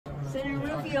Senator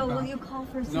Rubio, will you call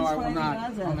for ceasefire No, I will not. in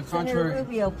Gaza? On the contrary. Senator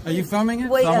Rubio, are you filming it?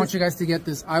 wait, So I want you guys to get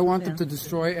this. I want them to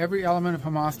destroy every element of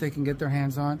Hamas they can get their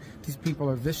hands on. These people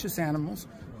are vicious animals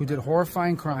who did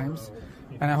horrifying crimes.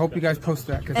 And I hope you guys post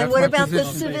that. And what about the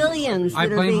civilians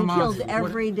that are being killed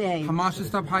every day? Hamas should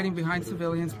stop hiding behind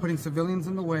civilians, putting civilians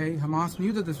in the way. Hamas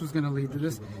knew that this was going to lead to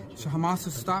this. So Hamas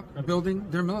should stop building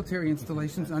their military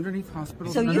installations underneath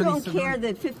hospitals. So you don't care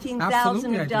that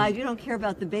 15,000 have died? You don't care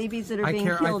about the babies that are being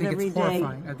killed every day? I think it's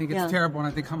horrifying. I think it's terrible, and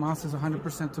I think Hamas is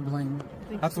 100% to blame.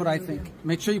 That's what I think.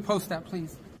 Make sure you post that,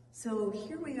 please. So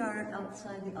here we are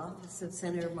outside the office of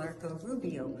Senator Marco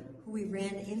Rubio, who we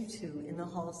ran into in the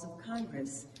halls of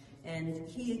Congress. And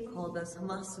he had called us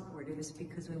Hamas supporters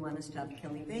because we want to stop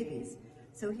killing babies.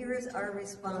 So here is our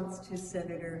response to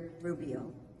Senator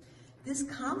Rubio. This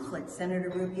conflict, Senator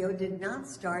Rubio, did not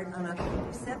start on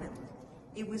October 7th.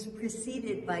 It was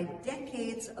preceded by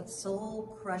decades of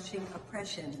soul-crushing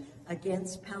oppression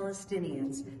against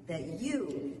Palestinians that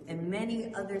you and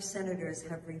many other senators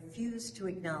have refused to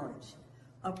acknowledge.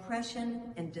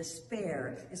 Oppression and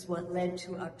despair is what led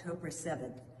to October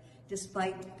 7th.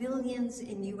 Despite billions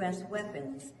in U.S.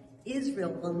 weapons,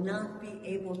 Israel will not be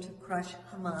able to crush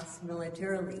Hamas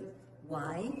militarily.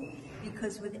 Why?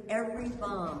 Because with every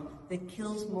bomb that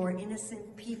kills more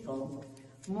innocent people,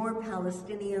 more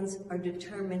Palestinians are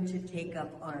determined to take up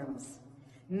arms.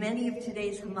 Many of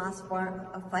today's Hamas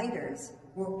fighters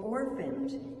were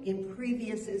orphaned in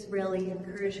previous Israeli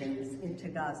incursions into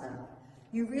Gaza.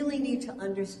 You really need to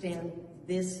understand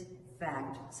this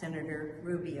fact, Senator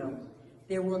Rubio.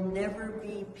 There will never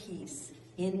be peace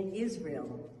in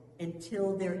Israel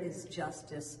until there is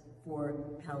justice for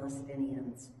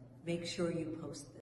Palestinians. Make sure you post this.